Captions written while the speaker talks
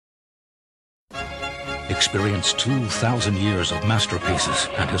Experience 2,000 years of masterpieces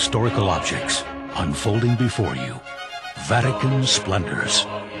and historical objects unfolding before you. Vatican Splendors.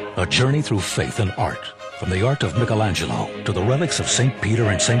 A journey through faith and art, from the art of Michelangelo to the relics of St. Peter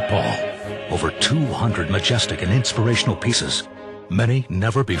and St. Paul. Over 200 majestic and inspirational pieces, many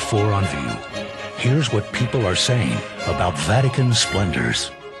never before on view. Here's what people are saying about Vatican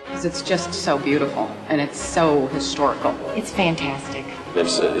Splendors. It's just so beautiful, and it's so historical. It's fantastic.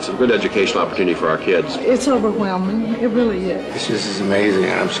 It's a good educational opportunity for our kids. It's overwhelming. It really is. This is amazing,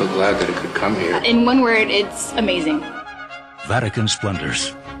 and I'm so glad that it could come here. In one word, it's amazing. Vatican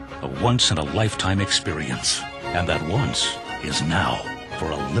Splendors, a once-in-a-lifetime experience. And that once is now,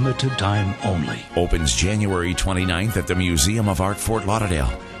 for a limited time only. Opens January 29th at the Museum of Art, Fort Lauderdale.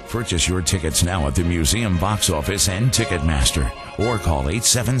 Purchase your tickets now at the museum box office and Ticketmaster, or call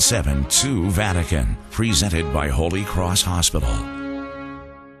 877-2-VATICAN. Presented by Holy Cross Hospital.